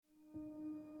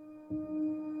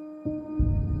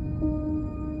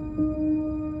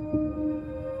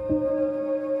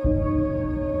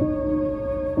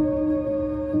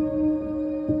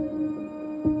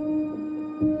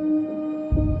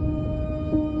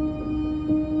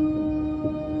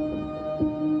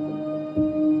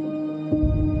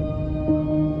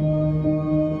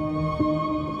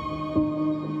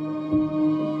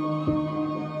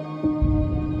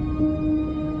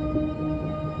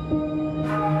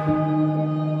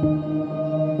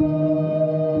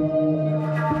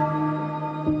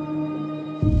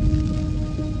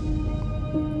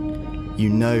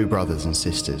brothers and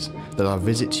sisters, that our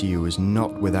visit to you was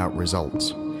not without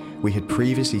results. We had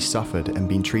previously suffered and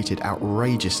been treated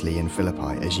outrageously in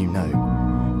Philippi, as you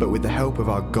know. But with the help of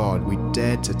our God, we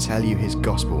dared to tell you his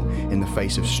gospel in the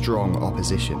face of strong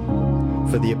opposition.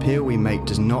 For the appeal we make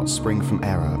does not spring from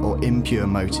error or impure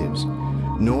motives,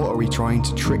 nor are we trying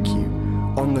to trick you.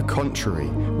 On the contrary,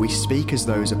 we speak as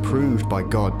those approved by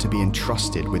God to be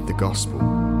entrusted with the gospel.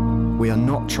 We are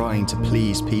not trying to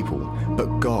please people,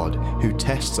 but God, who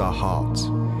tests our hearts.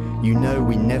 You know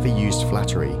we never used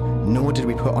flattery, nor did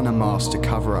we put on a mask to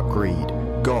cover up greed.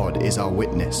 God is our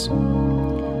witness.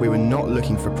 We were not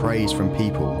looking for praise from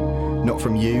people, not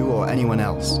from you or anyone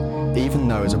else, even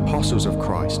though as apostles of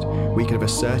Christ, we could have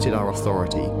asserted our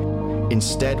authority.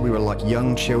 Instead, we were like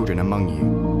young children among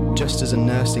you. Just as a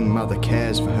nursing mother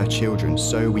cares for her children,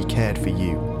 so we cared for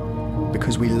you.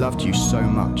 Because we loved you so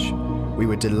much, we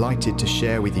were delighted to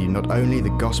share with you not only the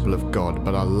gospel of God,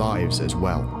 but our lives as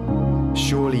well.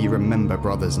 Surely you remember,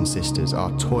 brothers and sisters,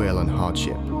 our toil and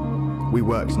hardship. We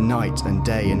worked night and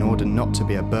day in order not to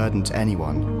be a burden to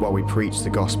anyone while we preached the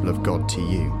gospel of God to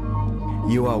you.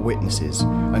 You are witnesses,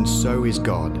 and so is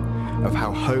God, of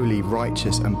how holy,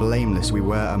 righteous, and blameless we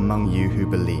were among you who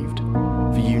believed.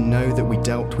 For you know that we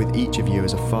dealt with each of you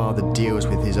as a father deals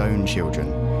with his own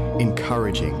children,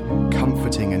 encouraging,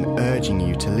 comforting, and urging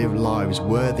you to live lives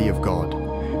worthy of God,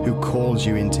 who calls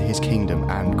you into his kingdom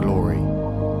and glory.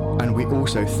 And we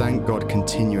also thank God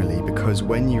continually because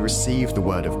when you received the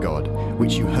word of God,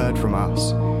 which you heard from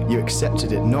us, you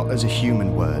accepted it not as a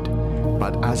human word,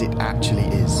 but as it actually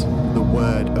is, the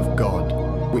word of God,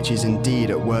 which is indeed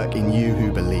at work in you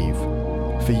who believe.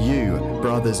 For you,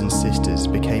 brothers and sisters,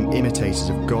 became imitators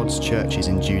of God's churches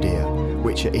in Judea,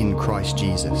 which are in Christ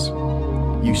Jesus.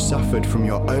 You suffered from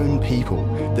your own people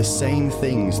the same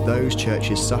things those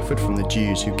churches suffered from the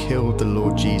Jews who killed the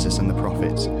Lord Jesus and the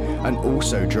prophets, and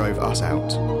also drove us out.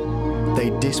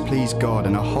 They displease God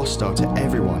and are hostile to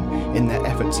everyone in their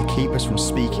effort to keep us from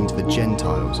speaking to the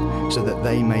Gentiles so that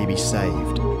they may be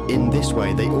saved. In this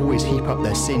way, they always heap up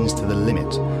their sins to the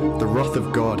limit. The wrath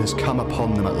of God has come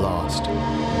upon them at last.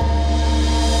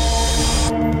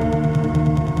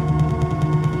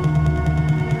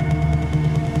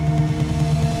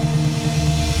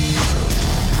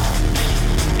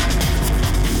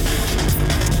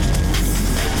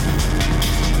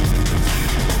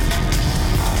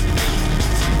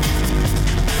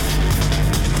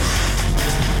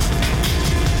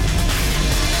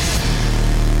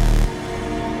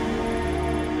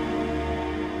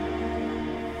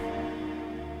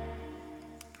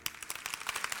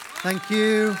 Thank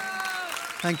you.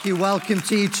 Thank you. Welcome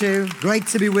to you too. Great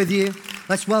to be with you.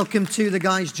 Let's welcome to the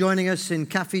guys joining us in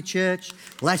Cafe Church,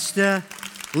 Leicester,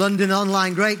 London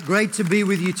Online. Great to be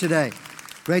with you today.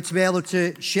 Great to be able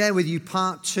to share with you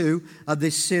part 2 of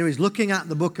this series, looking at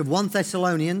the book of 1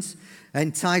 Thessalonians,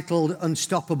 entitled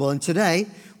Unstoppable. And today,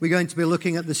 we're going to be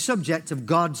looking at the subject of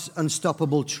God's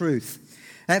unstoppable truth.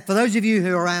 For those of you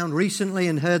who are around recently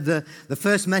and heard the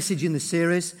first message in the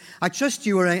series, I trust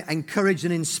you were encouraged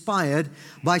and inspired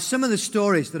by some of the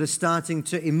stories that are starting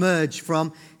to emerge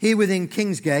from here within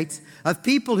Kingsgate of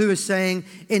people who are saying,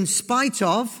 in spite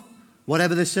of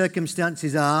whatever the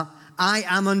circumstances are, I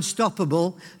am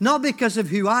unstoppable, not because of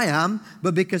who I am,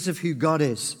 but because of who God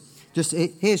is.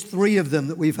 Here's 3 of them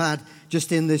that we've had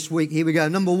just in this week. Here we go.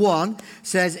 Number 1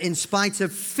 says, in spite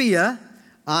of fear,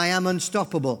 I am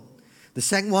unstoppable. The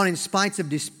second one, in spite of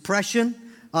depression,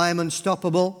 I am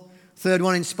unstoppable. Third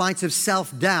one, in spite of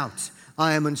self-doubt,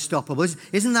 I am unstoppable.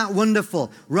 Isn't that wonderful?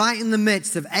 Right in the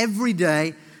midst of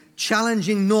everyday,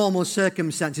 challenging, normal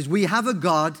circumstances, we have a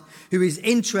God who is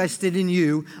interested in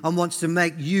you and wants to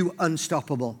make you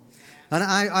unstoppable. And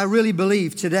I really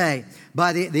believe today,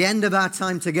 by the end of our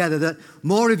time together, that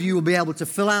more of you will be able to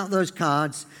fill out those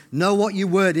cards, know what your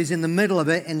word is in the middle of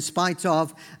it, in spite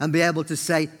of, and be able to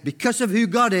say, because of who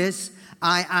God is,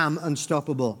 I am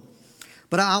unstoppable.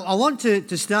 But I want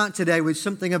to start today with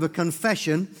something of a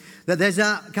confession, that there's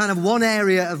a kind of one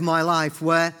area of my life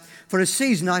where for a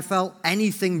season I felt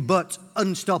anything but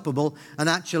unstoppable and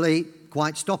actually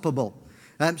quite stoppable.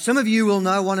 Some of you will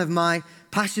know one of my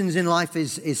passions in life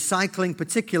is cycling,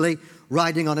 particularly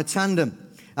riding on a tandem.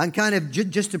 And kind of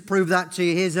just to prove that to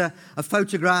you, here's a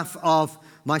photograph of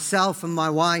myself and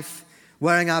my wife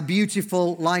wearing our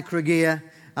beautiful Lycra gear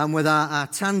and with our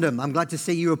tandem. I'm glad to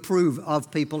see you approve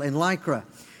of people in Lycra.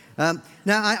 Now,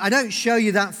 I don't show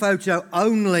you that photo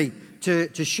only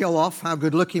to show off how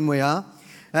good looking we are,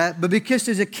 but because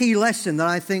there's a key lesson that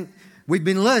I think we've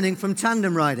been learning from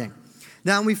tandem riding.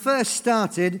 Now, when we first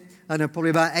started, I don't know, probably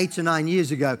about 8 or 9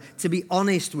 years ago. To be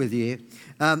honest with you,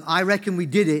 I reckon we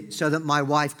did it so that my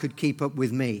wife could keep up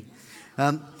with me.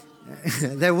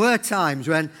 There were times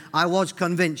when I was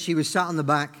convinced she was sat on the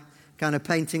back, kind of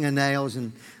painting her nails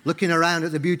and looking around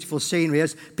at the beautiful scenery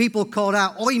as people called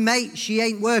out, "Oi, mate, she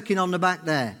ain't working on the back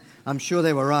there." I'm sure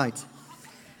they were right.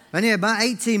 Anyway, about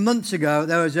 18 months ago,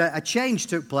 there was a change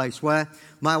took place where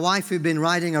my wife, who'd been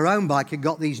riding her own bike, had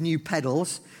got these new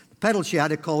pedals. The pedals she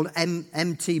had are called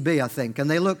MTB, I think, and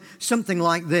they look something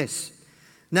like this.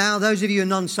 Now, those of you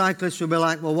non-cyclists will be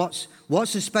like, well,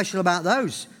 what's so special about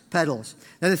those pedals?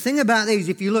 Now, the thing about these,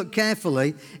 if you look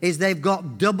carefully, is they've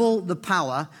got double the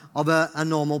power of a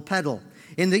normal pedal,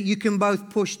 in that you can both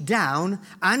push down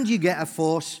and you get a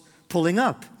force pulling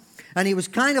up. And it was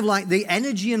kind of like the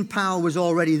energy and power was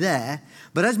already there,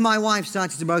 but as my wife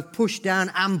started to both push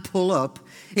down and pull up,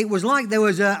 it was like there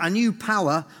was a new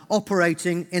power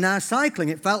operating in our cycling.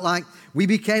 It felt like we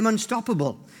became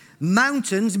unstoppable.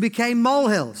 Mountains became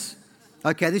molehills.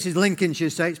 Okay, this is Lincolnshire,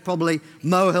 so it's probably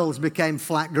molehills became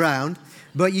flat ground.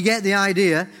 But you get the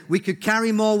idea. We could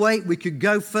carry more weight. We could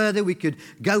go further. We could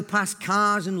go past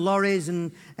cars and lorries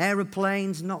and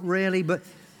aeroplanes. Not really, but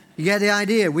you get the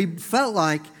idea. We felt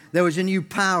like there was a new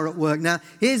power at work. Now,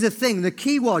 here's the thing. The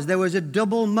key was there was a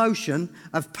double motion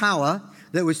of power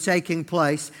that was taking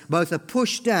place, both a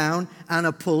push down and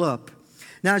a pull up.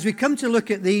 Now, as we come to look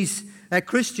at these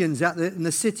Christians in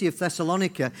the city of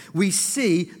Thessalonica, we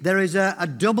see there is a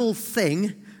double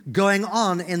thing going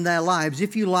on in their lives,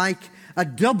 if you like, a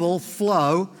double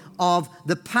flow of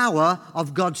the power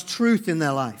of God's truth in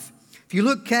their life. If you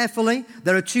look carefully,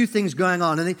 there are two things going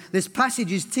on. And this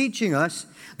passage is teaching us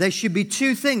there should be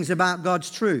two things about God's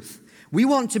truth. We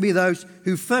want to be those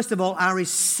who, first of all, are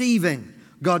receiving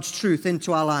God's truth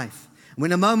into our life. And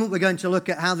in a moment, we're going to look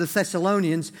at how the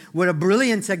Thessalonians were a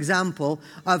brilliant example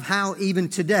of how even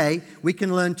today we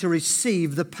can learn to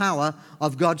receive the power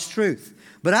of God's truth.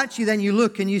 But actually then you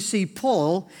look and you see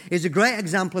Paul is a great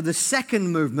example of the second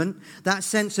movement, that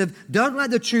sense of don't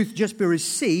let the truth just be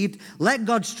received, let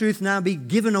God's truth now be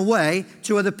given away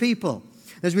to other people.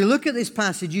 As we look at this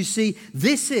passage, you see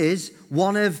this is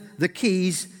one of the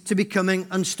keys to becoming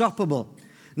unstoppable.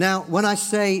 Now, when I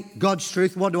say God's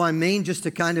truth, what do I mean? Just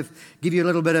to kind of give you a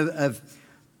little bit of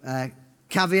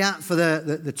caveat for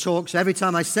the talk. So every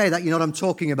time I say that, you know what I'm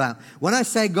talking about. When I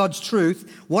say God's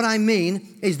truth, what I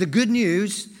mean is the good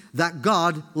news that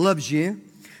God loves you,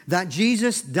 that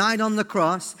Jesus died on the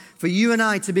cross for you and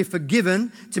I to be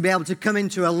forgiven, to be able to come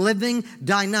into a living,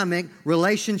 dynamic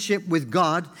relationship with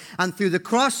God. And through the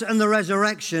cross and the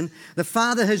resurrection, the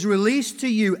Father has released to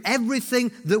you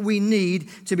everything that we need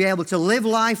to be able to live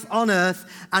life on earth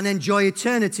and enjoy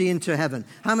eternity into heaven.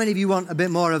 How many of you want a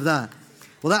bit more of that?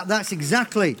 Well, that's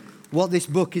exactly what this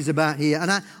book is about here.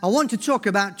 And I want to talk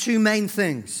about two main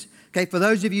things. Okay, for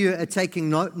those of you who are taking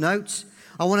notes,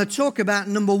 I want to talk about,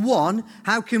 number one,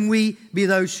 how can we be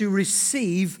those who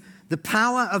receive the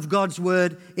power of God's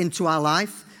word into our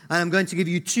life? And I'm going to give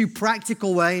you two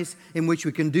practical ways in which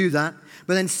we can do that.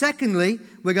 But then secondly,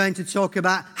 we're going to talk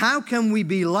about how can we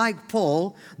be like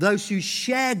Paul, those who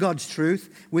share God's truth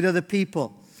with other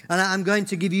people. And I'm going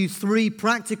to give you three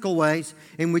practical ways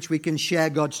in which we can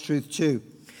share God's truth too.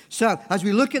 So, as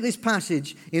we look at this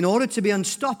passage, in order to be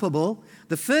unstoppable,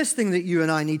 the first thing that you and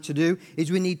I need to do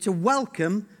is we need to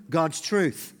welcome God's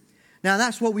truth. Now,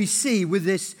 that's what we see with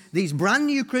these brand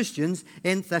new Christians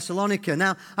in Thessalonica.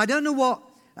 Now, I don't know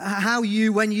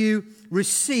when you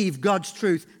receive God's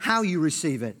truth, how you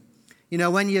receive it. You know,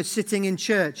 when you're sitting in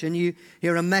church and you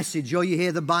hear a message or you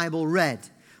hear the Bible read,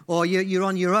 or you're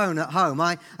on your own at home.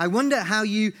 I wonder how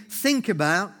you think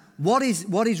about what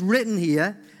is written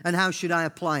here and how should I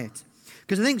apply it.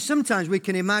 Because I think sometimes we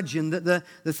can imagine that the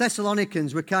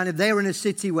Thessalonians were they were in a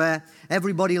city where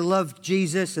everybody loved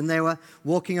Jesus and they were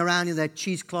walking around in their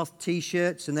cheesecloth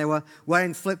T-shirts and they were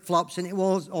wearing flip-flops and it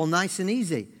was all nice and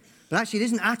easy. But actually it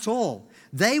isn't at all.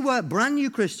 They were brand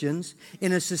new Christians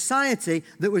in a society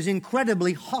that was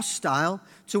incredibly hostile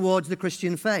towards the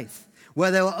Christian faith,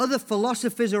 where there were other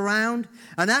philosophies around,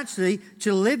 and actually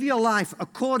to live your life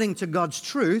according to God's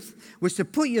truth was to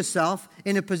put yourself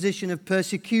in a position of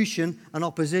persecution and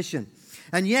opposition.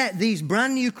 And yet these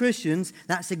brand new Christians,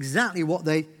 that's exactly what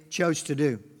they chose to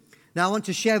do. Now I want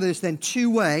to share with us then two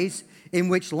ways in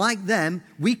which, like them,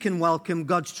 we can welcome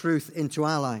God's truth into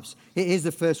our lives. Here's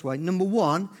the first way. Number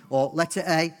one, or letter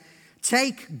A,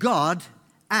 take God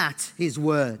at His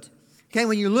word. Okay,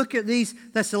 when you look at these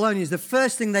Thessalonians, the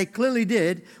first thing they clearly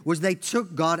did was they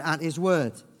took God at His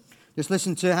word. Just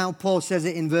listen to how Paul says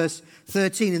it in verse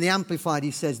 13 in the Amplified.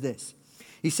 He says this.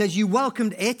 He says, you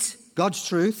welcomed it, God's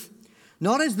truth,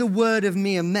 not as the word of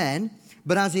mere men,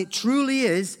 but as it truly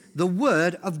is, the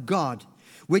word of God,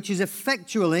 which is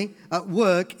effectually at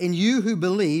work in you who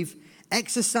believe,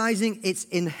 exercising its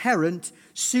inherent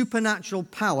supernatural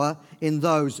power in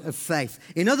those of faith.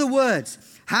 In other words,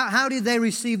 how did they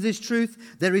receive this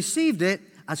truth? They received it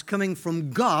as coming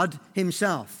from God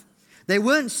himself. They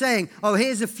weren't saying, oh,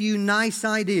 here's a few nice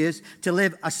ideas to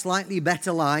live a slightly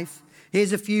better life.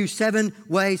 Here's a few 7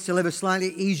 ways to live a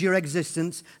slightly easier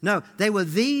existence. No,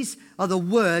 these are the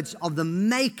words of the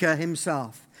Maker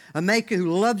himself. A Maker who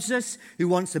loves us, who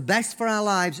wants the best for our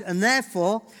lives, and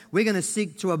therefore we're going to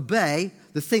seek to obey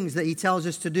the things that he tells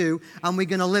us to do, and we're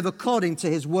going to live according to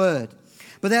his word.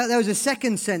 But there was a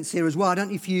second sense here as well. I don't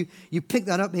know if you pick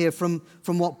that up here from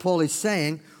what Paul is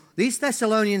saying. These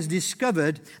Thessalonians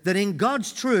discovered that in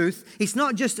God's truth, it's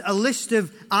not just a list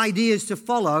of ideas to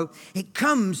follow. It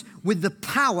comes with the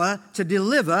power to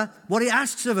deliver what it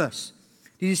asks of us.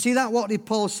 Did you see that? What did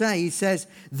Paul say? He says,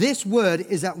 this word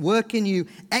is at work in you,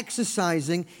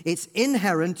 exercising its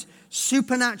inherent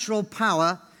supernatural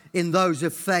power in those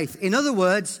of faith. In other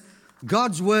words,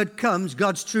 God's word comes,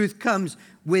 God's truth comes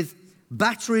with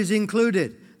batteries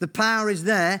included. The power is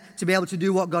there to be able to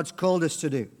do what God's called us to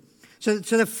do. So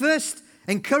the first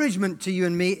encouragement to you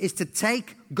and me is to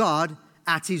take God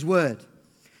at his word.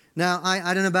 Now,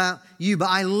 I don't know about you, but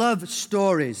I love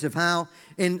stories of how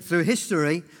through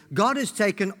history, God has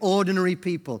taken ordinary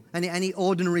people. Any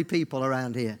ordinary people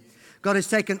around here? God has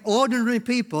taken ordinary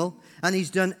people and he's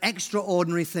done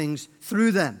extraordinary things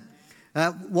through them.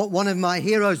 One of my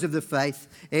heroes of the faith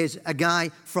is a guy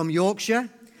from Yorkshire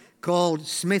called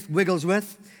Smith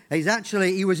Wigglesworth.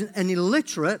 He was an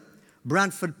illiterate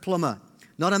Bradford plumber,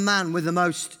 not a man with the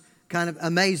most kind of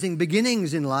amazing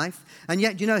beginnings in life. And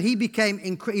yet, he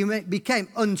became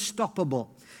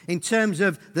unstoppable in terms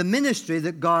of the ministry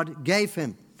that God gave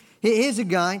him. Here's a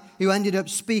guy who ended up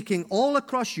speaking all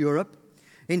across Europe,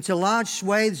 into large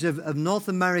swathes of North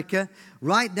America,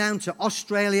 right down to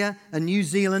Australia and New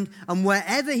Zealand. And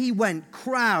wherever he went,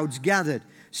 crowds gathered,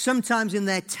 sometimes in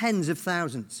their tens of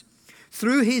thousands.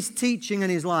 Through his teaching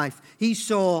and his life, he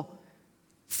saw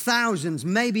thousands,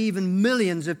 maybe even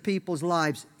millions of people's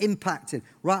lives impacted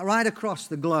right across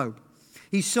the globe.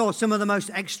 He saw some of the most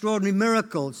extraordinary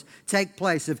miracles take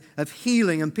place of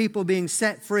healing and people being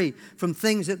set free from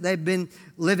things that they've been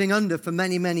living under for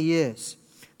many, many years.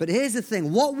 But here's the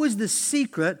thing. What was the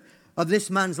secret of this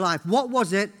man's life? What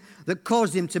was it that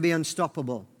caused him to be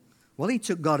unstoppable? Well, he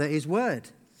took God at his word.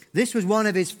 This was one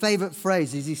of his favorite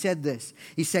phrases. He said this.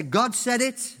 He said, God said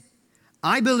it,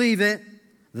 I believe it,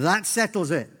 that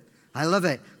settles it. I love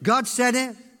it. God said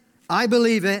it, I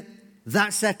believe it,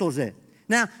 that settles it.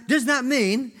 Now, does that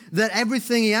mean that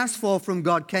everything he asked for from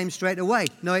God came straight away?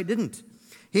 No, it didn't.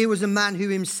 He was a man who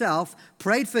himself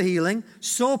prayed for healing,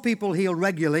 saw people healed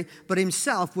regularly, but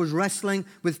himself was wrestling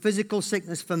with physical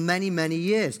sickness for many, many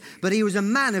years. But he was a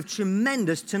man of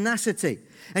tremendous tenacity.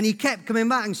 And he kept coming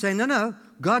back and saying, no,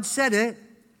 God said it,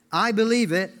 I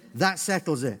believe it, that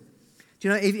settles it. Do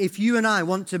you know, if you and I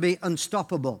want to be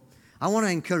unstoppable, I want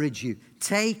to encourage you,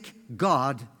 take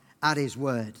God at his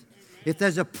word. If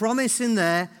there's a promise in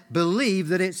there, believe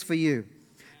that it's for you.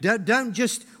 Don't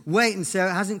just wait and say,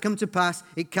 it hasn't come to pass,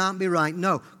 it can't be right.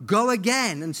 No, go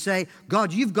again and say,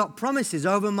 God, you've got promises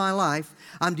over my life.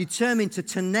 I'm determined to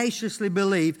tenaciously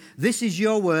believe this is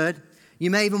your word. You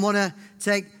may even want to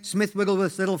take Smith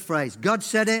Wigglesworth's little phrase. God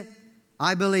said it,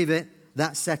 I believe it,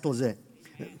 that settles it.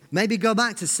 Maybe go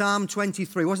back to Psalm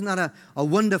 23. Wasn't that a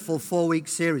wonderful 4-week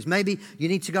series? Maybe you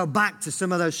need to go back to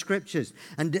some of those scriptures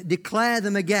and declare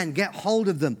them again. Get hold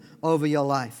of them over your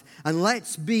life. And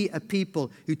let's be a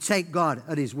people who take God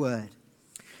at his word.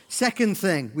 Second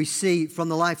thing we see from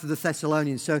the life of the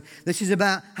Thessalonians. So this is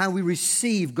about how we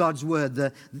receive God's word,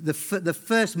 the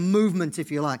first movement,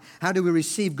 if you like. How do we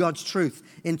receive God's truth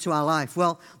into our life?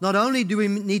 Well, not only do we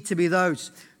need to be those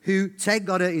who take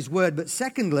God at his word, but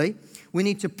secondly, we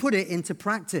need to put it into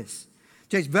practice.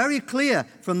 So it's very clear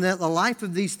from the life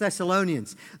of these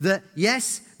Thessalonians that,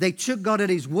 yes, they took God at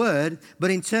his word,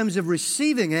 but in terms of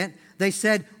receiving it, they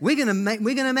said, we're going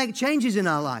to make changes in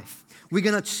our life. We're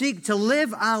going to seek to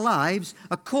live our lives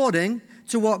according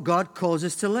to what God calls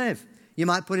us to live. You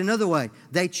might put it another way.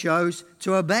 They chose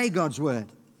to obey God's word.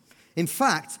 In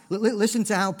fact, listen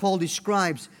to how Paul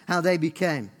describes how they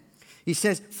became. He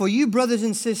says, for you brothers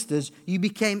and sisters, you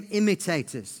became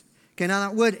imitators. Okay, now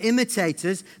that word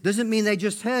imitators doesn't mean they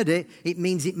just heard it. It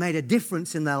means it made a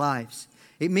difference in their lives.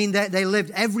 It means that they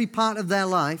lived every part of their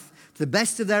life to the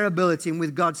best of their ability and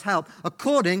with God's help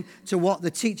according to what the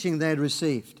teaching they had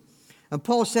received. And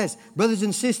Paul says, brothers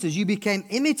and sisters, you became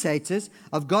imitators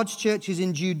of God's churches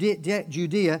in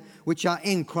Judea, which are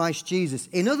in Christ Jesus.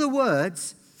 In other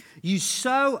words, you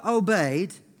so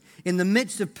obeyed in the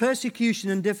midst of persecution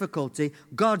and difficulty,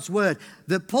 God's word,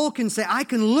 that Paul can say, I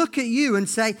can look at you and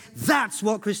say, that's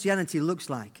what Christianity looks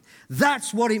like.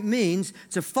 That's what it means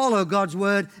to follow God's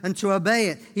word and to obey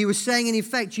it. He was saying, in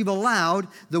effect, you've allowed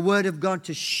the word of God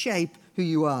to shape who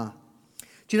you are.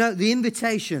 Do you know, the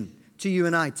invitation to you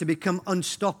and I to become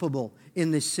unstoppable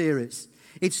in this series,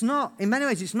 it's not, in many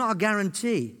ways, it's not a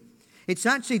guarantee. It's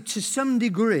actually, to some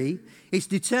degree, it's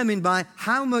determined by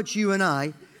how much you and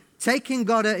I taking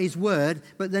God at his word,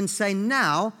 but then say,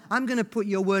 now I'm going to put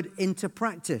your word into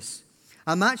practice.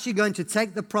 I'm actually going to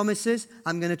take the promises,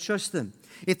 I'm going to trust them.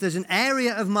 If there's an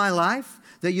area of my life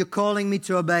that you're calling me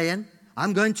to obey in,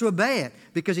 I'm going to obey it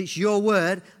because it's your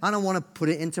word and I want to put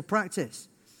it into practice.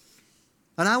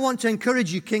 And I want to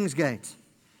encourage you, Kingsgate.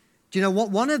 Do you know what?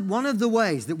 One of the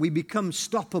ways that we become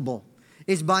stoppable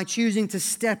is by choosing to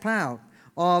step out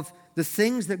of the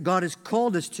things that God has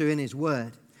called us to in his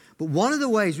word. But one of the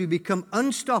ways we become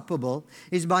unstoppable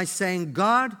is by saying,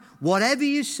 God, whatever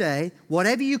you say,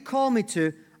 whatever you call me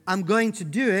to, I'm going to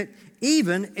do it,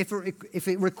 even if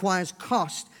it requires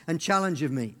cost and challenge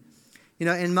of me. You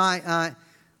know, in my,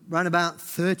 around about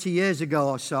 30 years ago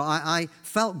or so, I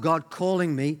felt God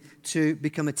calling me to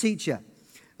become a teacher.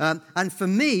 And for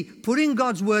me, putting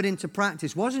God's word into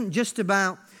practice wasn't just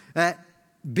about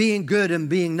being good and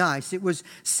being nice. It was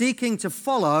seeking to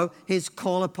follow his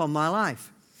call upon my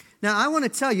life. Now, I want to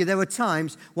tell you, there were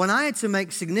times when I had to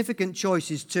make significant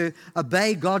choices to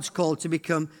obey God's call to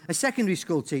become a secondary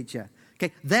school teacher.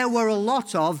 Okay, there were a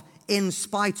lot of in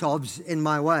spite ofs in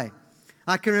my way.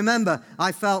 I can remember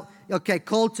I felt,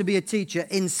 called to be a teacher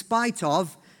in spite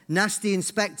of nasty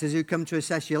inspectors who come to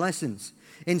assess your lessons,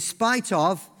 in spite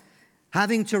of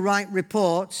having to write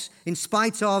reports, in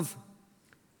spite of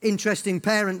interesting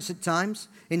parents at times,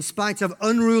 in spite of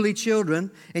unruly children,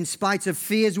 in spite of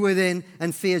fears within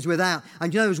and fears without.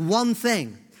 And you know, there was one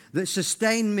thing that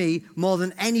sustained me more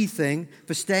than anything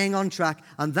for staying on track,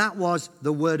 and that was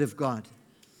the Word of God.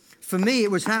 For me,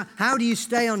 it was how do you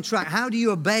stay on track? How do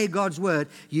you obey God's Word?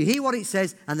 You hear what it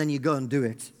says, and then you go and do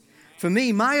it. For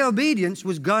me, my obedience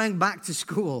was going back to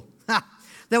school.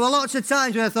 There were lots of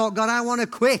times when I thought, God, I want to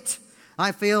quit.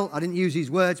 I didn't use these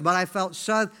words, but I felt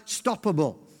so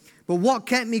stoppable. But what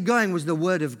kept me going was the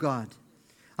Word of God.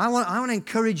 I want to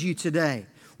encourage you today.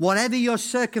 Whatever your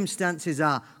circumstances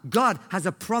are, God has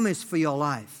a promise for your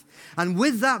life. And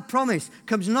with that promise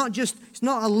comes it's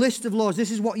not a list of laws.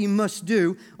 This is what you must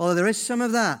do, although there is some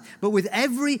of that. But with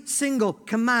every single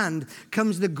command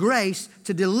comes the grace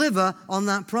to deliver on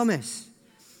that promise.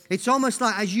 It's almost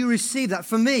like as you receive that.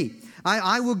 For me,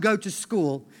 I would go to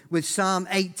school with Psalm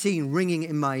 18 ringing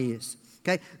in my ears.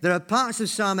 Okay, there are parts of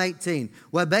Psalm 18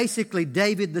 where basically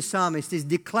David the psalmist is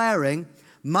declaring,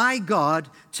 my God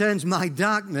turns my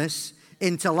darkness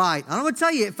into light. And I would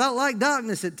tell you, it felt like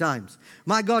darkness at times.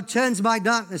 My God turns my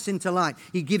darkness into light.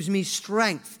 He gives me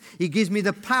strength. He gives me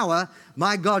the power,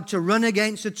 my God, to run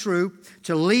against a troop,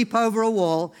 to leap over a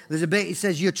wall. There's a bit, it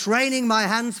says, you're training my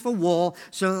hands for war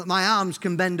so that my arms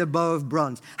can bend a bow of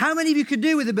bronze. How many of you could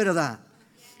do with a bit of that?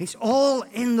 It's all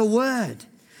in the Word.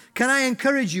 Can I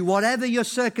encourage you, whatever your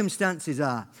circumstances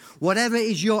are, whatever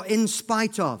is your in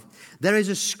spite of, there is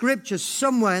a scripture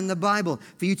somewhere in the Bible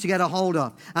for you to get a hold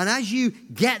of. And as you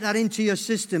get that into your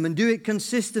system and do it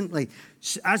consistently,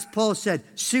 as Paul said,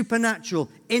 supernatural,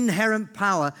 inherent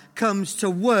power comes to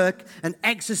work and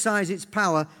exercise its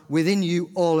power within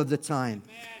you all of the time.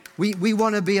 We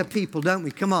want to be a people, don't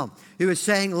we? Come on. Who are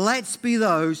saying, let's be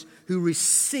those who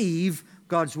receive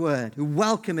God's word, who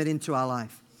welcome it into our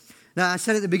life. Now, I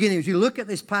said at the beginning, as you look at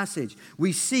this passage,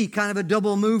 we see kind of a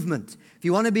double movement. If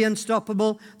you want to be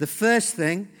unstoppable, the first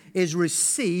thing is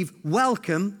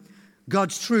welcome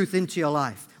God's truth into your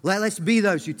life. Let's be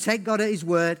those who take God at his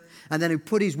word and then who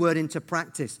put his word into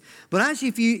practice. But actually,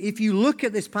 if you look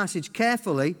at this passage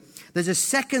carefully, there's a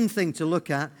second thing to look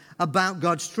at about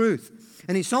God's truth.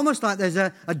 And it's almost like there's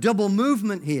a double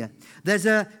movement here.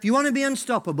 If you want to be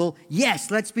unstoppable,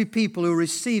 yes, let's be people who are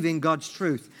receiving God's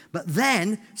truth. But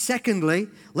then, secondly,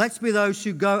 let's be those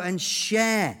who go and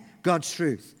share God's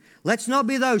truth. Let's not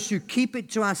be those who keep it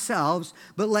to ourselves,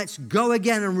 but let's go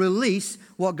again and release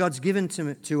what God's given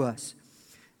to us.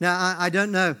 Now, I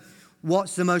don't know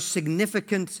what's the most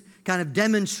significant kind of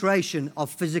demonstration of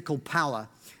physical power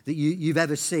that you've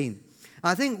ever seen.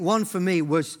 I think one for me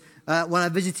was when I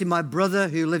visited my brother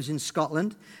who lives in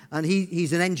Scotland, and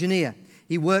he's an engineer.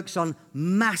 He works on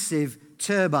massive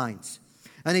turbines.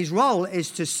 And his role is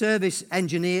to service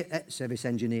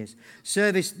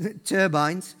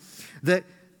turbines that,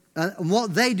 and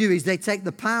what they do is they take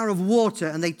the power of water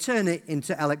and they turn it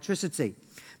into electricity.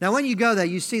 Now, when you go there,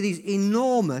 you see these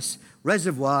enormous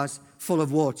reservoirs full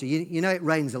of water. You know it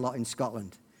rains a lot in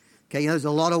Scotland. Okay, there's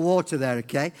a lot of water there,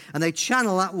 okay? And they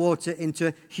channel that water into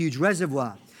a huge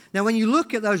reservoir. Now, when you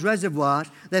look at those reservoirs,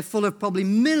 they're full of probably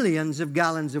millions of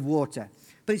gallons of water.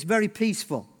 But it's very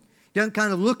peaceful. You don't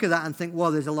kind of look at that and think,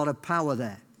 well, there's a lot of power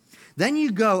there. Then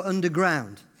you go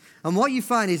underground. And what you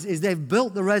find is they've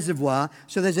built the reservoir,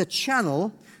 so there's a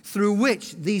channel through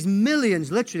which these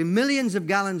millions, literally millions of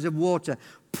gallons of water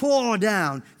pour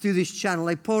down through this channel.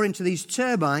 They pour into these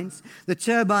turbines. The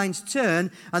turbines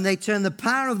turn, and they turn the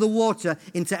power of the water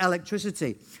into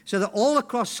electricity. So that all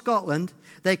across Scotland,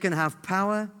 they can have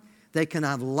power, they can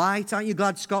have light. Aren't you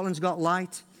glad Scotland's got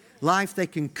light? Life, they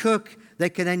can cook, they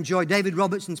can enjoy. David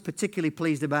Robertson's particularly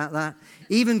pleased about that.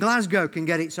 Even Glasgow can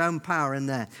get its own power in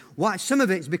there. Why? Some of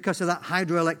it's because of that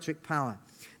hydroelectric power.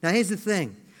 Now, here's the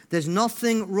thing. There's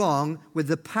nothing wrong with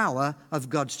the power of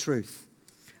God's truth.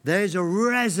 There is a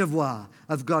reservoir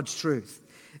of God's truth.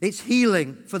 It's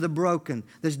healing for the broken.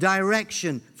 There's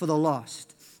direction for the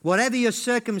lost. Whatever your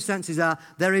circumstances are,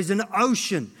 there is an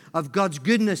ocean of God's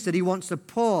goodness that he wants to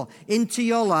pour into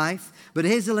your life. But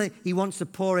here's the thing, he wants to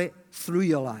pour it through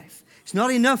your life. It's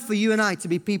not enough for you and I to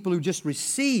be people who just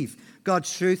receive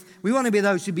God's truth. We want to be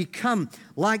those who become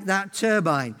like that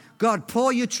turbine. God,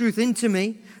 pour your truth into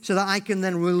me so that I can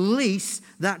then release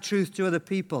that truth to other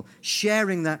people,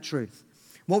 sharing that truth.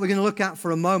 What we're going to look at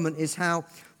for a moment is how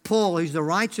Paul, who's the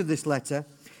writer of this letter,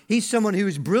 he's someone who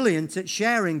is brilliant at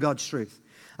sharing God's truth.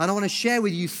 And I want to share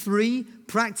with you 3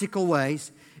 practical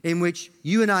ways in which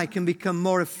you and I can become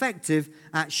more effective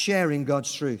at sharing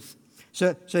God's truth.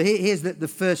 So here's the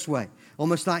first way.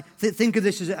 Almost like, think of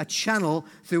this as a channel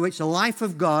through which the life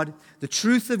of God, the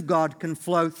truth of God can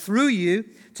flow through you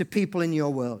to people in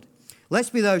your world. Let's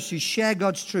be those who share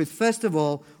God's truth, first of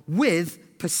all,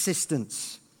 with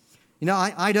persistence. You know,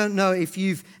 I don't know if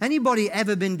anybody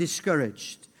ever been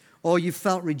discouraged, or you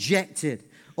felt rejected,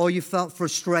 or you felt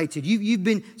frustrated. You've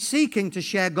been seeking to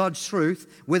share God's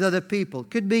truth with other people.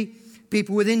 Could be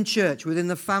people within church, within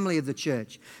the family of the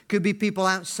church. Could be people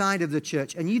outside of the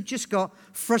church. And you've just got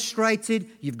frustrated,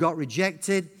 you've got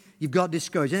rejected, you've got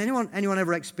discouraged. Anyone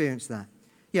ever experienced that?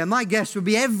 Yeah, my guess would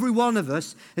be every one of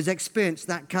us has experienced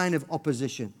that kind of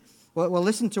opposition. Well,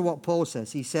 listen to what Paul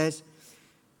says. He says,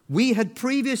 we had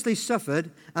previously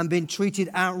suffered and been treated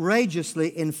outrageously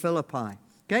in Philippi.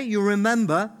 Okay, you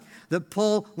remember that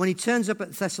Paul, when he turns up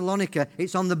at Thessalonica,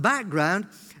 it's on the background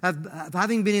of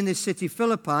having been in this city,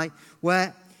 Philippi,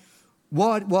 where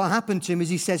what happened to him is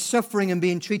he says suffering and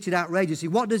being treated outrageously.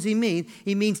 What does he mean?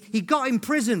 He means he got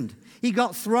imprisoned. He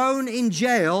got thrown in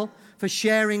jail for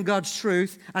sharing God's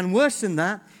truth. And worse than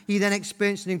that, he then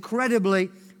experienced an incredibly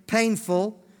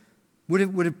painful, would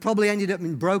have probably ended up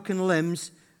in broken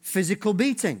limbs, physical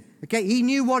beating. Okay, he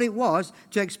knew what it was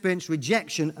to experience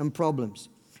rejection and problems.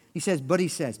 He says,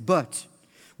 but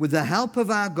with the help of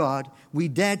our God, we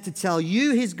dared to tell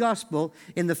you his gospel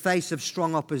in the face of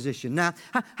strong opposition. Now,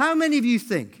 how many of you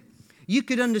think you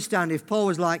could understand if Paul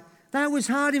was like, that was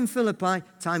hard in Philippi,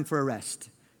 time for a rest?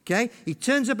 Okay, he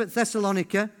turns up at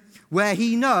Thessalonica where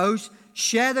he knows,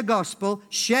 share the gospel,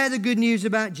 share the good news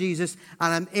about Jesus,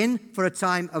 and I'm in for a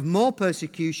time of more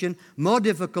persecution, more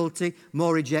difficulty,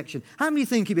 more rejection. How many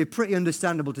think it'd be pretty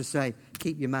understandable to say,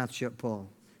 keep your mouth shut, Paul?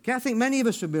 Okay, I think many of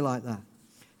us would be like that.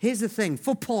 Here's the thing,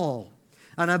 for Paul,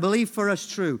 and I believe for us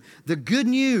true, the good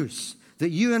news that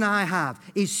you and I have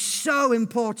is so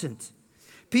important.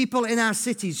 People in our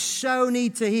cities so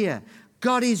need to hear,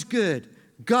 God is good,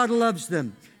 God loves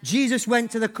them. Jesus went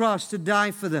to the cross to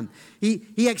die for them.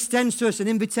 He extends to us an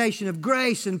invitation of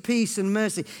grace and peace and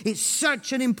mercy. It's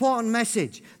such an important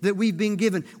message that we've been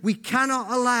given. We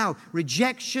cannot allow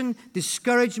rejection,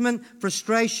 discouragement,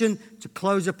 frustration to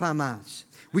close up our mouths.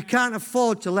 We can't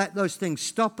afford to let those things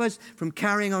stop us from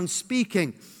carrying on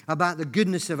speaking about the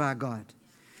goodness of our God.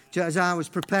 As I was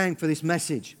preparing for this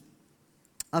message,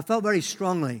 I felt very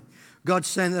strongly God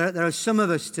saying that there are some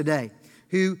of us today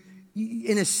who,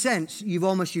 in a sense,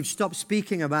 you've stopped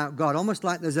speaking about God, almost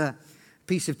like there's a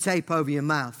piece of tape over your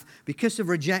mouth because of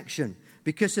rejection,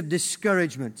 because of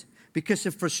discouragement, because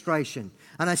of frustration.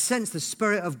 And I sense the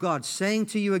Spirit of God saying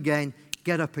to you again,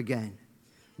 get up again.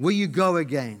 Will you go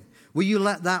again? Will you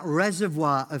let that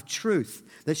reservoir of truth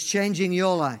that's changing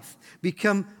your life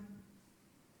become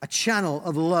a channel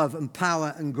of love and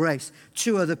power and grace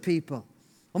to other people?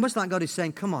 Almost like God is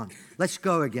saying, come on, let's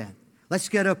go again. Let's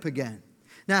get up again.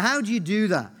 Now, how do you do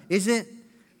that? Is it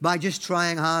by just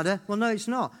trying harder? Well, no, it's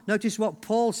not. Notice what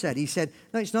Paul said. He said,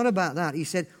 no, it's not about that. He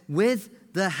said,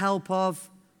 with the help of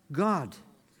God.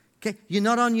 Okay? You're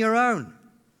not on your own.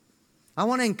 I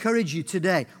want to encourage you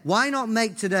today. Why not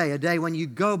make today a day when you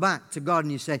go back to God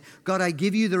and you say, God, I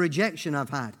give you the rejection I've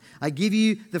had. I give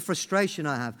you the frustration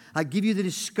I have. I give you the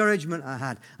discouragement I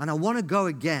had. And I want to go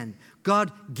again.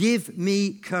 God, give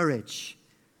me courage.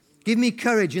 Give me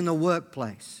courage in the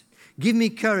workplace. Give me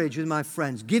courage with my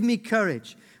friends. Give me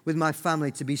courage with my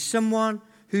family to be someone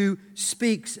who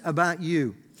speaks about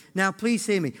you. Now, please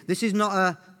hear me. This is not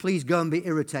a please go and be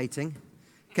irritating.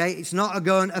 Okay? It's not a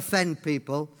go and offend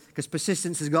people, because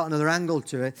persistence has got another angle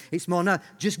to it. It's more, no,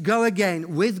 just go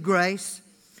again with grace,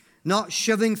 not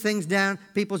shoving things down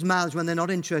people's mouths when they're not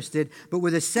interested, but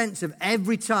with a sense of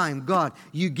every time, God,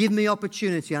 you give me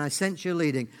opportunity and I sense your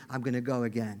leading, I'm going to go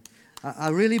again. I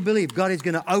really believe God is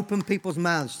going to open people's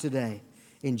mouths today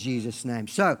in Jesus' name.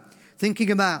 So,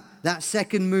 thinking about that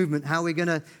second movement, how we're going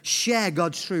to share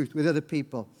God's truth with other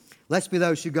people. Let's be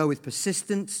those who go with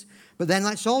persistence. But then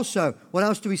let's also, what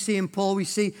else do we see in Paul? We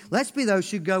see, let's be those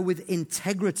who go with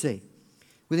integrity.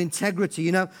 With integrity.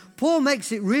 You know, Paul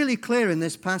makes it really clear in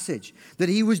this passage that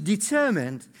he was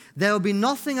determined there will be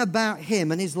nothing about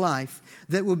him and his life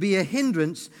that will be a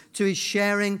hindrance to his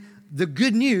sharing the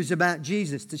good news about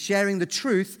Jesus, to sharing the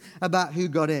truth about who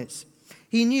God is.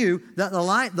 He knew that the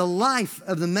life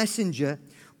of the messenger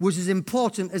was as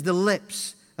important as the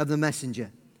lips of the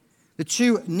messenger. The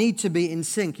two need to be in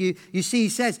sync. You see, he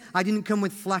says, I didn't come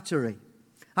with flattery.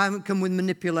 I haven't come with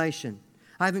manipulation.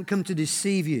 I haven't come to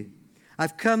deceive you.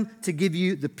 I've come to give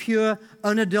you the pure,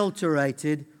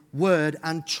 unadulterated word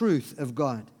and truth of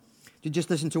God. Just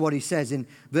listen to what he says in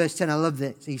verse 10. I love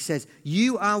this. He says,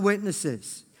 you are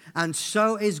witnesses, and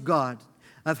so is God,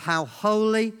 of how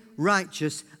holy,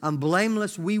 righteous, and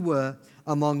blameless we were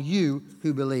among you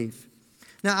who believe.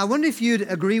 Now, I wonder if you'd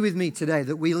agree with me today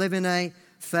that we live in a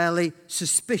fairly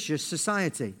suspicious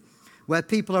society where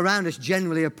people around us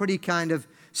generally are pretty kind of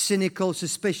cynical,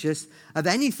 suspicious of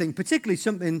anything, particularly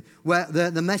something where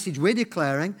the message we're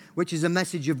declaring, which is a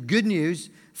message of good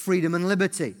news, freedom and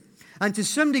liberty. And to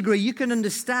some degree, you can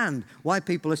understand why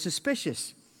people are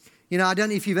suspicious. You know, I don't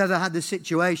know if you've ever had the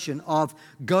situation of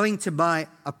going to buy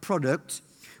a product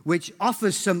which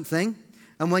offers something,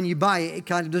 and when you buy it, it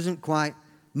kind of doesn't quite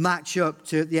match up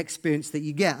to the experience that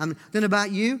you get. I don't know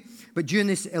about you, but during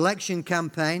this election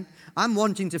campaign, I'm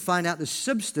wanting to find out the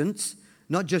substance,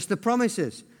 not just the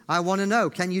promises. I want to know,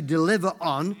 can you deliver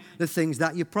on the things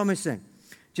that you're promising?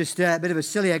 Just a bit of a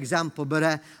silly example,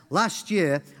 but last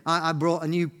year I brought a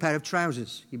new pair of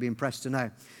trousers. You'd be impressed to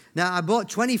know. Now, I bought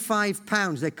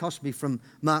 £25. They cost me from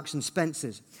Marks and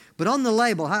Spencer's. But on the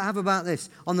label, how about this?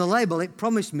 On the label, it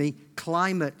promised me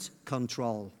climate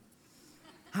control.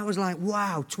 I was like,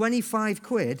 wow, 25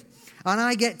 quid, and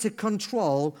I get to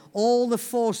control all the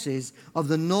forces of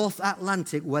the North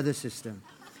Atlantic weather system.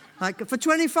 Like, for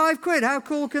 25 quid, how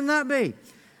cool can that be?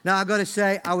 Now, I've got to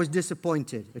say, I was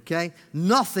disappointed, okay?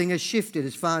 Nothing has shifted,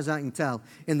 as far as I can tell,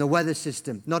 in the weather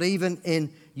system, not even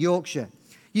in Yorkshire.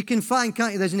 You can find,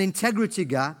 can't you, there's an integrity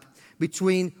gap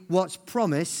between what's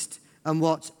promised and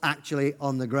what's actually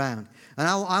on the ground. And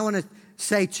I want to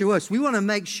say to us, we want to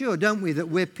make sure, don't we, that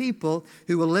we're people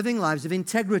who are living lives of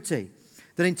integrity.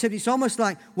 That integrity, it's almost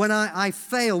like when I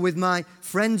fail with my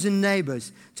friends and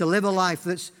neighbours to live a life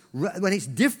that's, when it's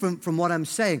different from what I'm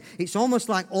saying, it's almost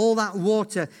like all that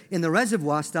water in the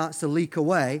reservoir starts to leak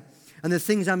away, and the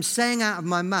things I'm saying out of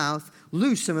my mouth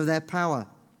lose some of their power.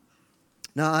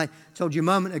 Now, I told you a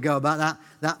moment ago about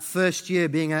that first year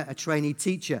being a trainee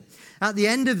teacher. At the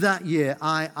end of that year,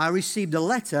 I received a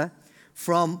letter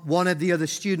from one of the other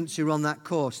students who were on that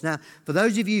course. Now, for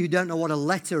those of you who don't know what a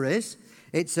letter is,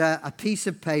 it's a piece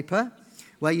of paper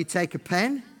where you take a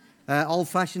pen,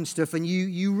 old-fashioned stuff, and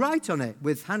you write on it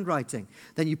with handwriting.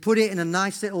 Then you put it in a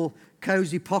nice little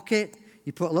cozy pocket.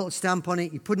 You put a little stamp on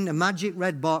it. You put it in a magic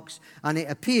red box, and it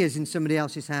appears in somebody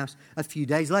else's house a few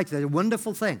days later. It's a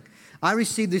wonderful thing. I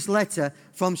received this letter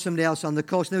from somebody else on the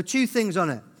course. There were two things on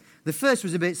it. The first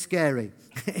was a bit scary.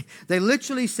 They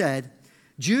literally said,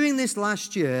 during this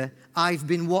last year, I've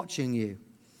been watching you.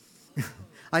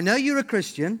 I know you're a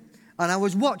Christian, and I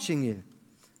was watching you.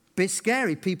 Bit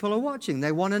scary. People are watching.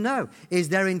 They want to know, is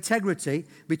there integrity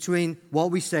between what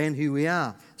we say and who we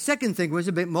are? Second thing was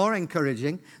a bit more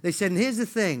encouraging. They said, and here's the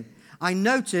thing. I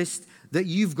noticed that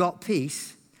you've got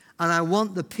peace, and I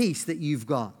want the peace that you've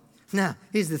got. Now,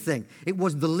 here's the thing. It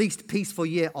was the least peaceful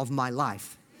year of my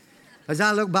life. As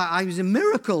I look back, it was a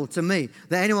miracle to me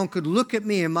that anyone could look at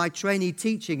me in my trainee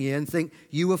teaching year and think,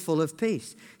 you were full of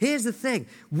peace. Here's the thing.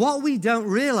 What we don't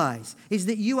realize is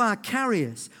that you are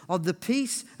carriers of the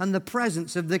peace and the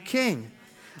presence of the King.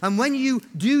 And when you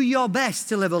do your best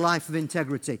to live a life of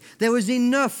integrity, there was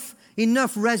enough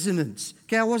resonance.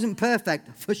 Okay, I wasn't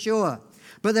perfect, for sure.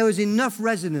 But there was enough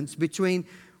resonance between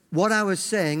what I was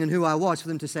saying and who I was for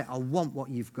them to say, I want what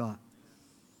you've got.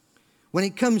 When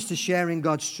it comes to sharing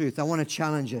God's truth, I want to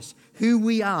challenge us. Who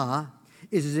we are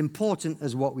is as important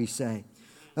as what we say.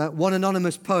 One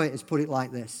anonymous poet has put it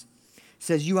like this. He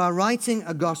says, you are writing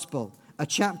a gospel, a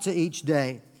chapter each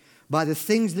day, by the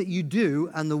things that you do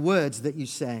and the words that you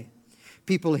say.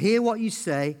 People hear what you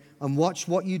say and watch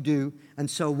what you do, and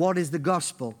so what is the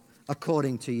gospel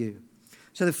according to you?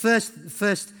 So the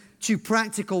first two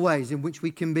practical ways in which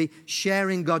we can be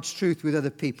sharing God's truth with other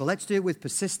people. Let's do it with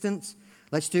persistence.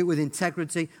 Let's do it with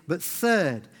integrity. But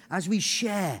third, as we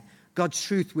share God's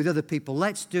truth with other people,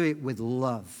 let's do it with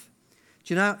love.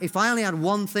 Do you know, if I only had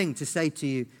one thing to say to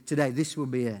you today, this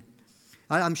would be it.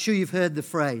 I'm sure you've heard the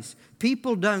phrase,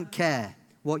 people don't care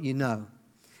what you know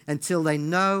until they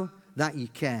know that you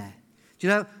care. Do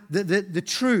you know, the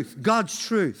truth, God's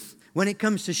truth, when it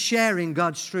comes to sharing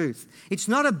God's truth, it's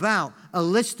not about a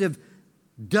list of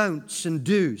don'ts and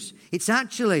do's. It's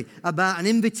actually about an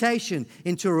invitation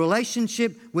into a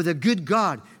relationship with a good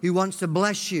God who wants to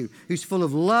bless you, who's full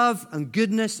of love and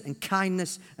goodness and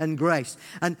kindness and grace.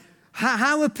 And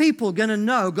how are people going to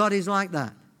know God is like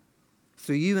that?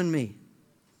 Through you and me.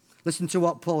 Listen to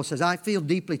what Paul says. I feel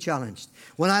deeply challenged.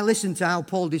 When I listen to how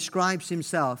Paul describes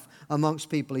himself amongst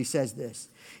people, he says this.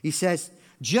 He says,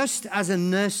 just as a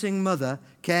nursing mother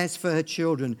cares for her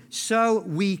children, so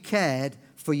we cared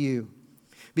for you.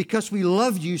 Because we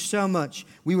loved you so much,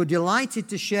 we were delighted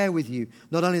to share with you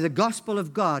not only the gospel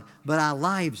of God, but our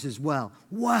lives as well.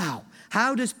 Wow.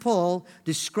 How does Paul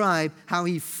describe how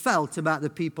he felt about the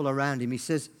people around him? He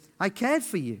says, I cared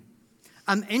for you.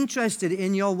 I'm interested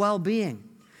in your well-being.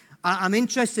 I'm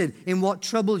interested in what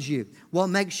troubles you, what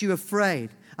makes you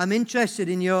afraid. I'm interested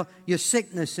in your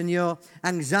sickness and your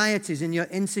anxieties and your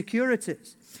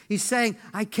insecurities. He's saying,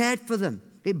 I cared for them.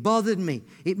 It bothered me.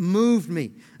 It moved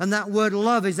me. And that word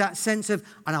love is that sense of,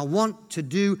 and I want to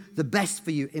do the best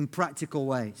for you in practical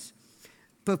ways.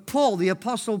 But Paul, the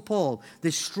Apostle Paul,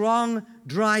 this strong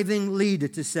driving leader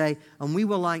to say, and we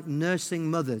were like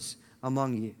nursing mothers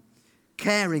among you,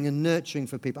 caring and nurturing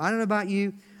for people. I don't know about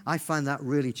you, I find that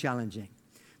really challenging.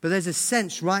 But there's a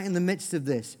sense right in the midst of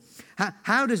this.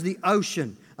 How does the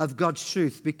ocean of God's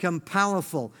truth become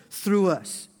powerful through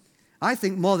us? I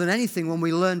think more than anything when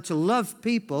we learn to love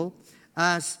people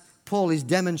as Paul is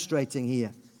demonstrating here.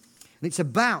 And it's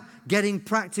about getting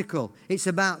practical. It's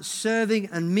about serving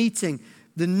and meeting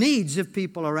the needs of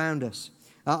people around us.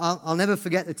 I'll never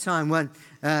forget the time when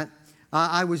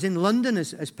I was in London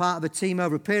as part of a team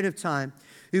over a period of time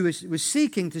who was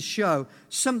seeking to show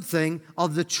something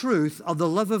of the truth of the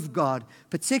love of God,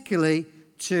 particularly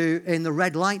in the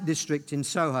red light district in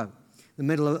Soho, the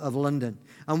middle of London.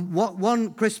 And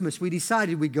one Christmas we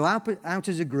decided we'd go out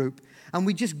as a group and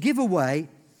we'd just give away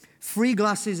free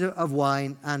glasses of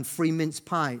wine and free mince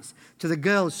pies to the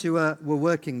girls who were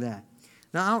working there.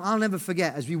 Now, I'll never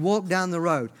forget, as we walked down the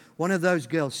road, one of those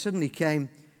girls suddenly came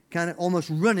kind of almost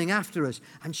running after us,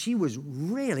 and she was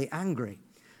really angry.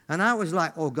 And I was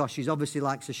like, oh gosh, she's obviously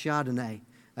likes a Chardonnay,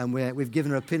 and we've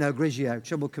given her a Pinot Grigio,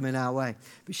 trouble coming our way.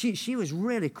 But she was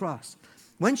really cross.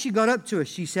 When she got up to us,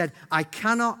 she said, I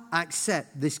cannot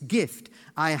accept this gift.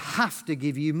 I have to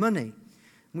give you money. And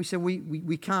we said,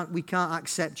 we can't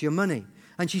accept your money.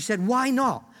 And she said, why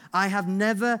not? I've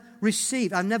never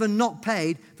not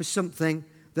paid for something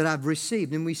that I've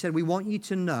received. And we said, we want you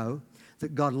to know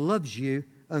that God loves you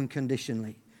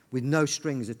unconditionally, with no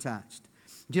strings attached.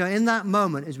 Do you know, in that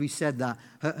moment, as we said that,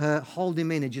 her whole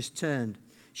demeanor just turned.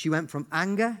 She went from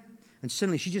anger, and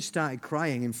suddenly she just started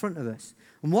crying in front of us.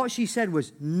 And what she said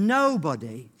was,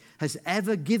 nobody has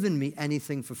ever given me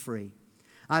anything for free.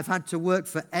 I've had to work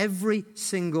for every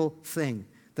single thing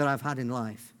that I've had in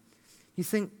life. You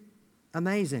think,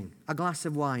 amazing, a glass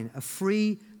of wine, a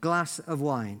free glass of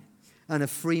wine, and a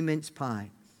free mince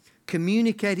pie,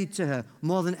 communicated to her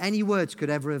more than any words could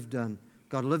ever have done.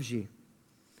 God loves you.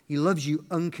 He loves you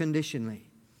unconditionally.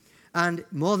 And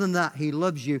more than that, he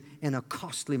loves you in a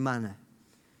costly manner.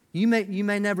 You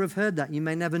may never have heard that. You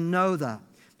may never know that.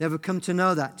 Never come to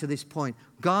know that to this point.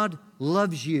 God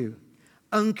loves you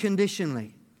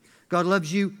unconditionally. God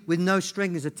loves you with no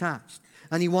strings attached.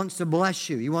 And he wants to bless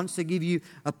you. He wants to give you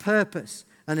a purpose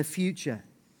and a future.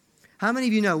 How many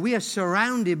of you know we are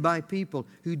surrounded by people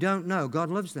who don't know God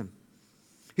loves them?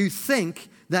 who think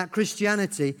that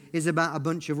Christianity is about a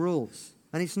bunch of rules.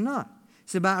 And it's not.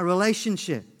 It's about a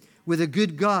relationship with a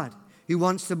good God who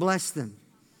wants to bless them.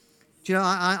 Do you know,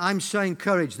 I'm so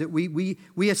encouraged that we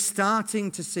are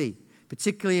starting to see,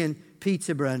 particularly in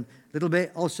Peterborough and a little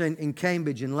bit also in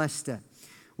Cambridge and Leicester,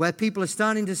 where people are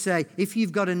starting to say, if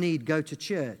you've got a need, go to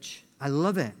church. I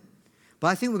love it. But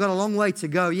I think we've got a long way to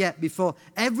go yet before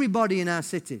everybody in our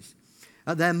cities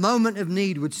at their moment of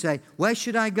need would say, where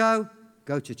should I go?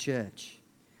 Go to church.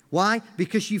 Why?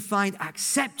 Because you find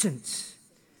acceptance.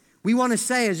 We want to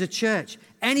say as a church,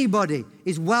 anybody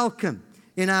is welcome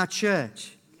in our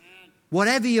church.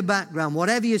 Whatever your background,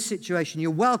 whatever your situation,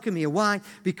 you're welcome here. Why?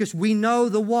 Because we know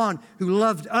the one who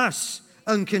loved us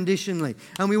unconditionally.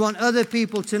 And we want other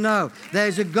people to know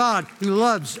there's a God who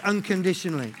loves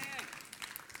unconditionally.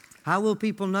 How will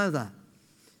people know that?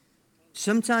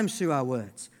 Sometimes through our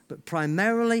words, but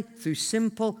primarily through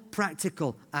simple,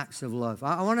 practical acts of love.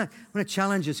 I want to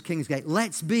challenge us, Kingsgate.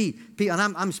 Let's be, and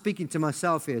I'm speaking to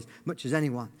myself here as much as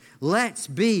anyone. Let's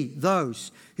be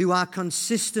those who are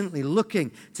consistently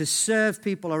looking to serve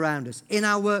people around us, in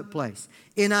our workplace,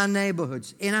 in our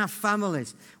neighborhoods, in our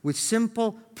families, with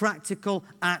simple, practical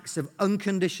acts of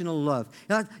unconditional love.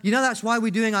 You know that's why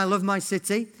we're doing I Love My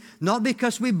City? Not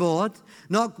because we're bored,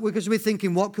 not because we're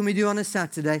thinking, what can we do on a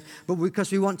Saturday, but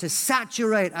because we want to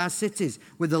saturate our cities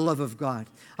with the love of God.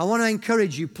 I want to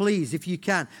encourage you, please, if you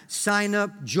can, sign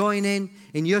up, join in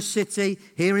your city,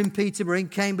 here in Peterborough, in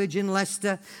Cambridge, in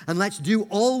Leicester, and let's do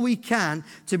all we can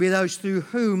to be those through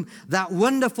whom that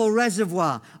wonderful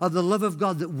reservoir of the love of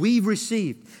God that we've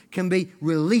received can be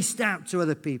released out to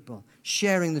other people,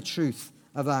 sharing the truth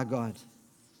of our God.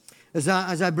 As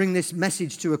I bring this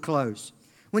message to a close,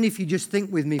 I wonder if you just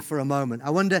think with me for a moment. I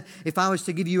wonder if I was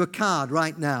to give you a card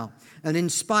right now, an in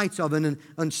spite of an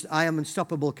I am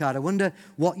unstoppable card. I wonder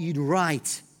what you'd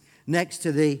write next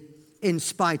to the in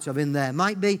spite of in there.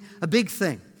 Might be a big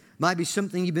thing. Might be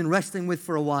something you've been wrestling with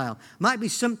for a while. Might be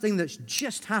something that's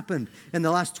just happened in the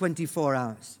last 24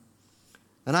 hours.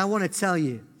 And I want to tell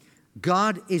you,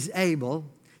 God is able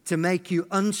to make you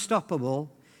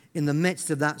unstoppable in the midst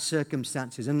of that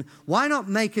circumstances. And why not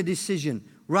make a decision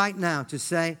right now to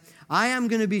say, I am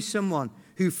going to be someone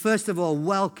who first of all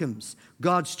welcomes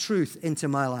God's truth into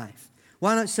my life.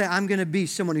 Why not say, I'm going to be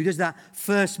someone who does that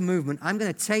first movement. I'm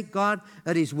going to take God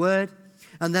at His word,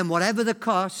 and then whatever the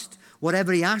cost,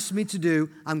 whatever He asks me to do,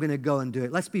 I'm going to go and do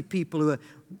it. Let's be people who are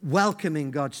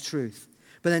welcoming God's truth.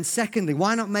 But then secondly,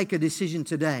 why not make a decision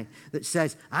today that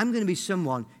says, I'm going to be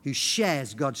someone who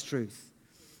shares God's truth.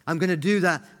 I'm going to do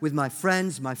that with my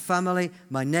friends, my family,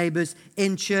 my neighbors,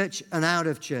 in church and out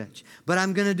of church. But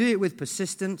I'm going to do it with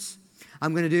persistence.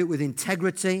 I'm going to do it with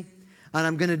integrity. And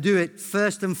I'm going to do it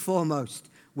first and foremost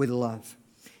with love.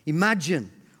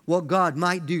 Imagine what God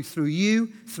might do through you,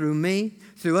 through me,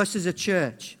 through us as a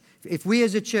church. If we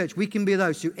as a church, we can be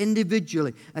those who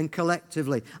individually and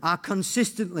collectively are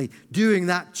consistently doing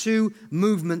that two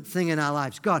movement thing in our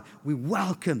lives. God, we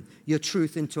welcome your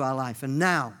truth into our life. And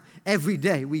now, every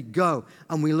day we go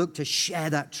and we look to share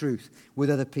that truth with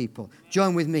other people.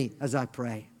 Join with me as I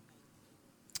pray.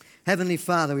 Heavenly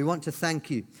Father, we want to thank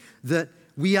you that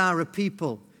we are a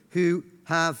people who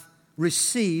have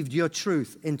received your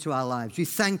truth into our lives. We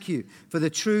thank you for the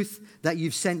truth that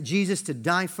you've sent Jesus to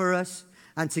die for us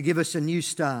and to give us a new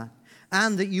start,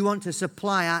 and that you want to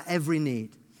supply our every need.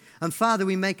 And Father,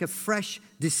 we make a fresh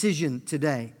decision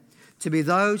today to be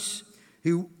those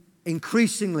who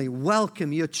increasingly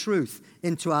welcome your truth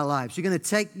into our lives. We're going to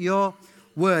take your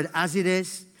word as it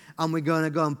is, and we're going to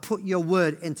go and put your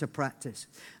word into practice.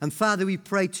 And Father, we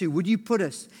pray too, would you put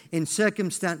us in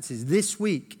circumstances this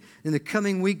week, in the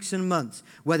coming weeks and months,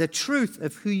 where the truth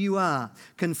of who you are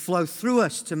can flow through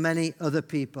us to many other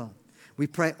people. We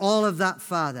pray all of that,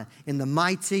 Father, in the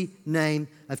mighty name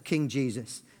of King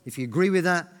Jesus. If you agree with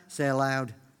that, say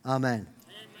aloud, Amen.